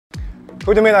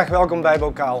Goedemiddag, welkom bij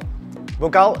Bokaal.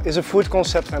 Bokaal is een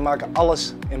foodconcept. Wij maken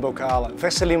alles in bokalen.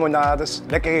 Verse limonades,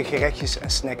 lekkere gerechtjes en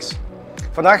snacks.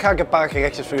 Vandaag ga ik een paar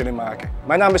gerechtjes voor jullie maken.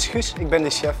 Mijn naam is Guus, ik ben de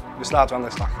chef, dus laten we aan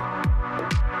de slag gaan.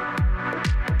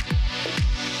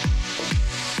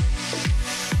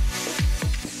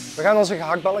 We gaan onze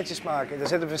gehaktballetjes maken. Er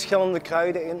zitten verschillende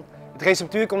kruiden in. Het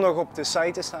receptuur komt nog op de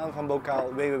site te staan van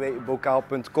Bokaal,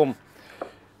 www.bokaal.com.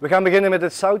 We gaan beginnen met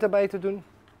het zout erbij te doen.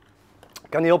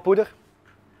 Kaneelpoeder.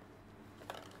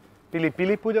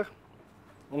 Pili poeder.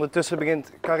 Ondertussen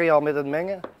begint Carrie al met het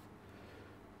mengen.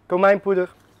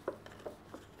 Komijnpoeder.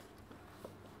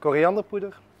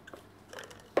 Korianderpoeder.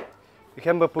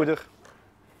 Gemberpoeder.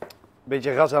 Een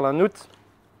beetje ras à la noot.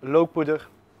 Lookpoeder.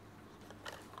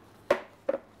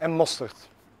 En mosterd.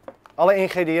 Alle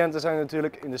ingrediënten zijn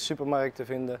natuurlijk in de supermarkt te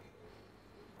vinden,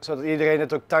 zodat iedereen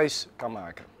het ook thuis kan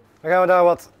maken. Dan gaan we daar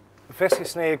wat vers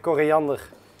gesneden koriander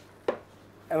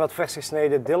en wat vers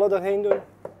gesneden dille doorheen doen.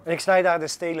 En ik snij daar de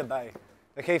stelen bij.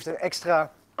 Dat geeft een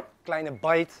extra kleine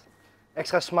bite,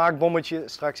 extra smaakbommetje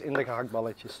straks in de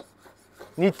gehaktballetjes.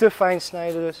 Niet te fijn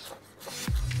snijden dus.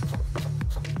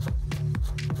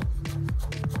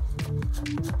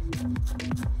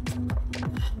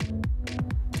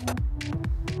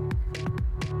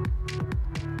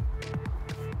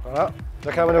 Voilà,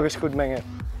 dat gaan we nog eens goed mengen.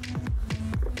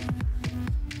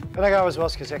 En dan gaan we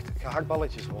zoals gezegd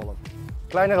gehaktballetjes rollen.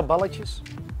 Kleinere balletjes.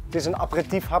 Het is een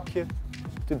aperitief hapje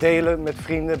te delen met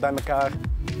vrienden bij elkaar.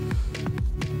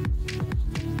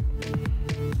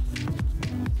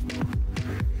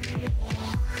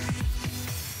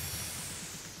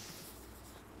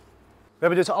 We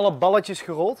hebben dus alle balletjes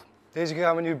gerold. Deze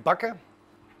gaan we nu bakken.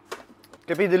 Ik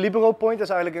heb hier de Libero Point, dat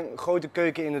is eigenlijk een grote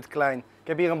keuken in het klein. Ik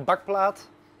heb hier een bakplaat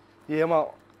die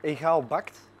helemaal egaal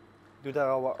bakt. Ik doe daar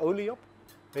al wat olie op.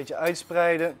 Een beetje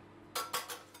uitspreiden.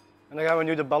 En dan gaan we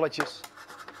nu de balletjes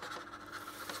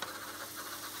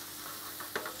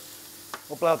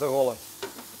op laten rollen.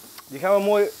 Die gaan we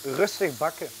mooi rustig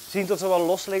bakken. Zien tot ze wel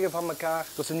los liggen van elkaar.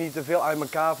 Dat ze niet te veel uit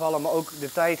elkaar vallen, maar ook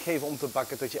de tijd geven om te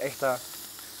bakken. Dat je echt dat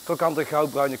krokante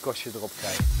goudbruine korstje erop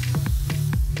krijgt.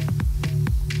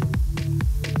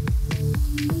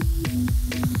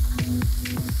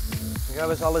 Dan gaan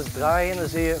we eens alles draaien en dan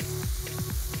zie je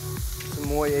dat ze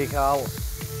mooi egaal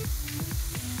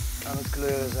aan het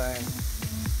kleuren zijn.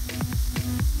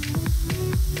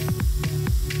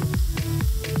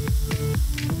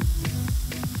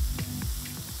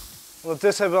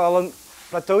 Ondertussen hebben we al een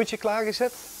plateautje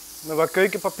klaargezet met wat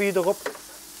keukenpapier erop.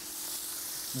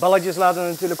 Balletjes laten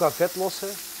natuurlijk wat vet lossen,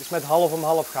 dus met half om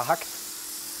half gehakt.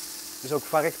 Dus ook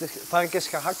varkens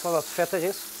gehakt wat vetter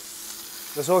is.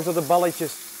 Dat zorgt dat de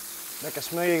balletjes lekker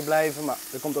smeuïg blijven, maar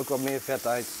er komt ook wat meer vet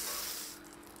uit.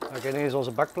 Oké, nu is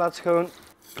onze bakplaat schoon,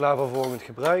 klaar voor volgend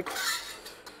gebruik.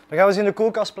 Dan gaan we ze in de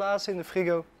koelkast plaatsen, in de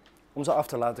frigo, om ze af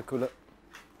te laten koelen.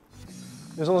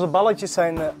 Dus onze balletjes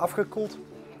zijn afgekoeld.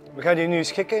 We gaan die nu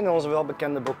schikken in onze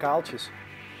welbekende bokaaltjes.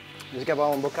 Dus ik heb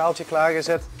al een bokaaltje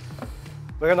klaargezet.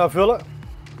 We gaan dat vullen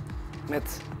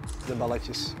met de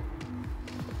balletjes.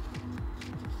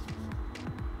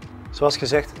 Zoals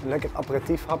gezegd, een lekker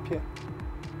aperitief hapje.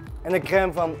 En een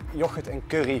crème van yoghurt en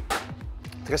curry.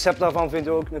 Het recept daarvan vindt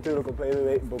u ook natuurlijk op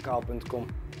www.bokaal.com.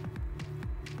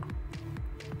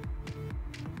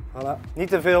 Voilà, niet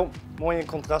te veel, mooi in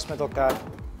contrast met elkaar.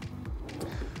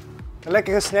 Een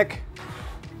lekkere snack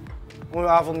om uw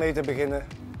avond mee te beginnen.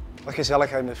 Wat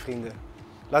gezelligheid met vrienden.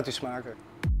 Laat u smaken.